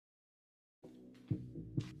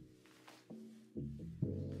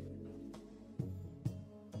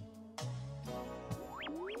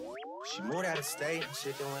She moved out of state,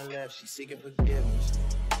 chicken went left, she seeking forgiveness.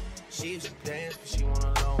 She used to dance, but she went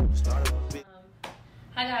alone, started a bit.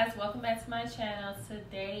 Hi guys, welcome back to my channel.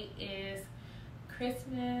 Today is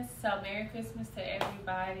Christmas, so Merry Christmas to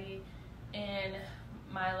everybody. And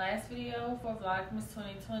my last video for Vlogmas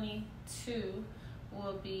 2022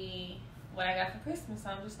 will be what I got for Christmas. So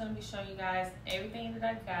I'm just going to be showing you guys everything that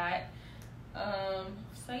I got.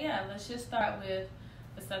 So yeah, let's just start with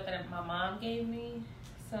the stuff that my mom gave me.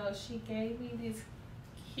 So she gave me this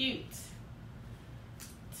cute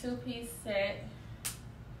two-piece set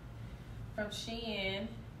from Shein,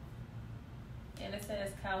 and it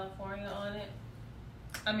says California on it.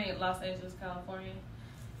 I mean Los Angeles, California.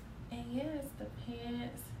 And yes, the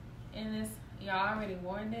pants, and it's, y'all already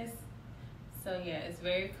worn this, so yeah, it's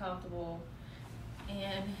very comfortable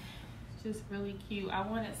and just really cute. I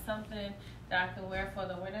wanted something that I can wear for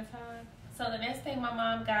the winter time. So the next thing my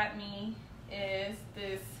mom got me is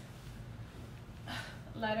this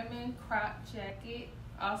Letterman crop jacket,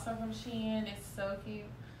 also from Shein. It's so cute.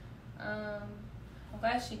 I'm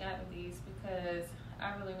glad she got me these because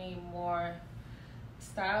I really need more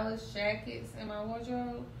stylish jackets in my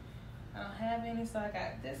wardrobe. I don't have any, so I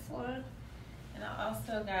got this one, and I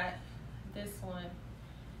also got this one.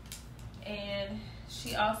 And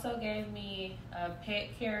she also gave me a pet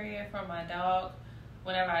carrier for my dog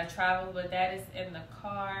whenever I travel, but that is in the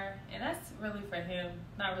car, and that's really for him,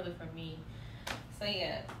 not really for me. So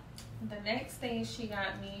yeah, the next thing she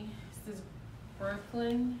got me is this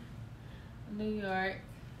Brooklyn, New York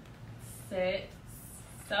set.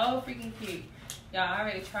 So freaking cute. Y'all, I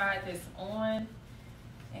already tried this on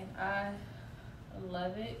and I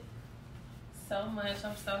love it so much.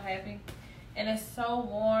 I'm so happy. And it's so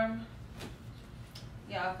warm,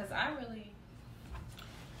 y'all, because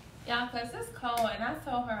it's cold, and I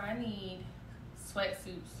told her I need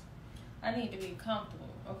sweatsuits. I need to be comfortable,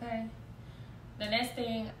 okay? The next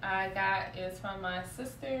thing I got is from my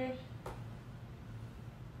sister.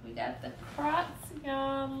 We got the Crocs,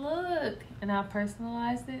 y'all. Look. And I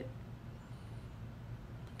personalized it.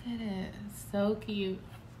 Look at it. It's so cute.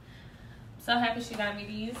 I'm so happy she got me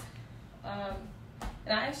these. And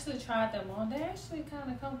I actually tried them on. They're actually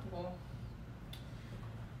kind of comfortable.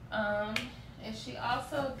 And she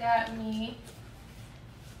also got me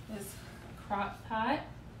this crock pot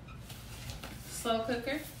slow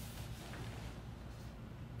cooker,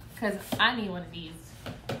 because I need one of these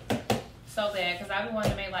so bad, because I've been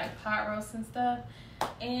wanting to make like pot roasts and stuff,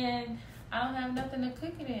 and I don't have nothing to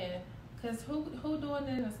cook it in, because who doing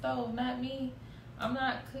it in the stove? Not me. I'm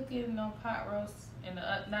not cooking no pot roasts in the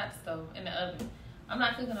not stove, in the oven. I'm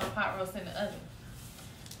not cooking no pot roasts in the oven,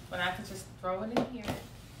 but I could just throw it in here.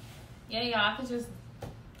 Yeah, y'all, I could just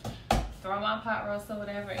throw my pot roast or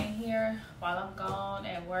whatever in here while I'm gone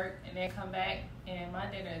at work, and then come back and my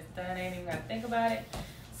dinner is done. I ain't even gotta think about it.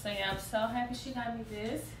 So yeah, I'm so happy she got me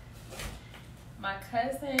this. My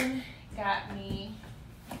cousin got me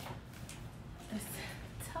this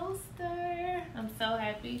toaster. I'm so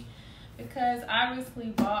happy because I recently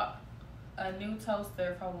bought a new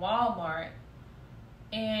toaster from Walmart,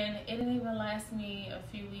 and it didn't even last me a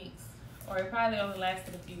few weeks. Or it probably only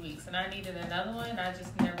lasted a few weeks, and I needed another one. I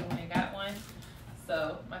just never went and got one.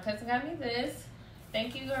 So my cousin got me this.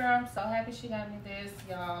 Thank you, girl. I'm so happy she got me this,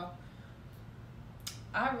 y'all.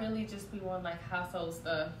 I really just be wanting like household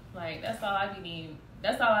stuff. Like that's all I be needing.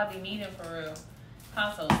 That's all I be needing for real.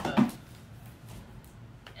 Household stuff.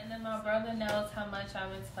 And then my brother knows how much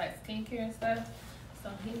I'm into like skincare and stuff.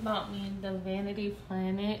 So he bought me the Vanity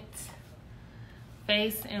Planet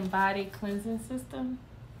face and body cleansing system.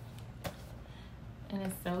 And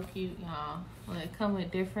it's so cute, y'all. Well, it comes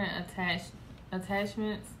with different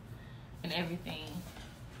attachments and everything.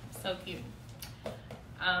 So cute.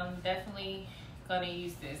 I'm definitely gonna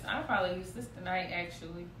use this. I'll probably use this tonight,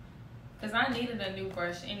 actually, because I needed a new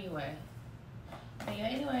brush anyway. But yeah,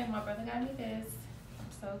 anyway, my brother got me this.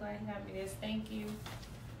 I'm so glad he got me this. Thank you.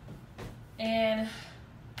 And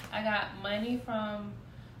I got money from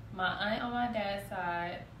my aunt on my dad's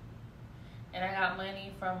side. And I got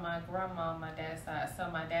money from my grandma on my dad's side. So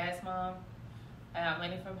my dad's mom, I got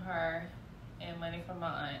money from her and money from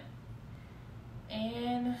my aunt.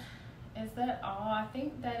 And is that all? I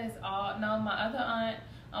think that is all. No, my other aunt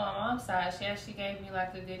on my mom's side, she actually gave me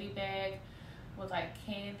like a goodie bag with like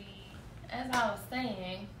candy. As I was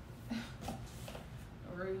saying,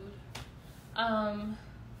 rude. My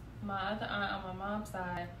other aunt on my mom's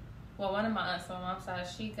side, well, one of my aunts on my mom's side,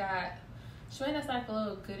 she made us like a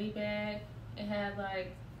little goodie bag. It had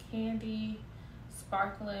like candy,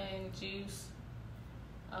 sparkling juice,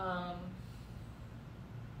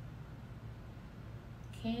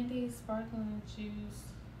 candy, sparkling juice,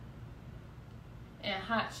 and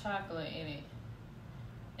hot chocolate in it.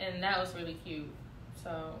 And that was really cute.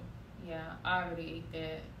 So, yeah, I already ate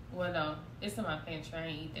that. Well, no, it's in my pantry. I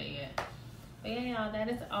ain't eat that yet. But yeah, y'all, that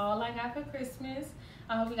is all I got for Christmas.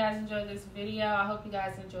 I hope you guys enjoyed this video. I hope you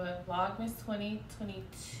guys enjoyed Vlogmas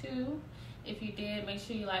 2022. If you did, make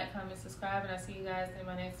sure you like, comment, subscribe, and I'll see you guys in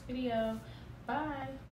my next video. Bye.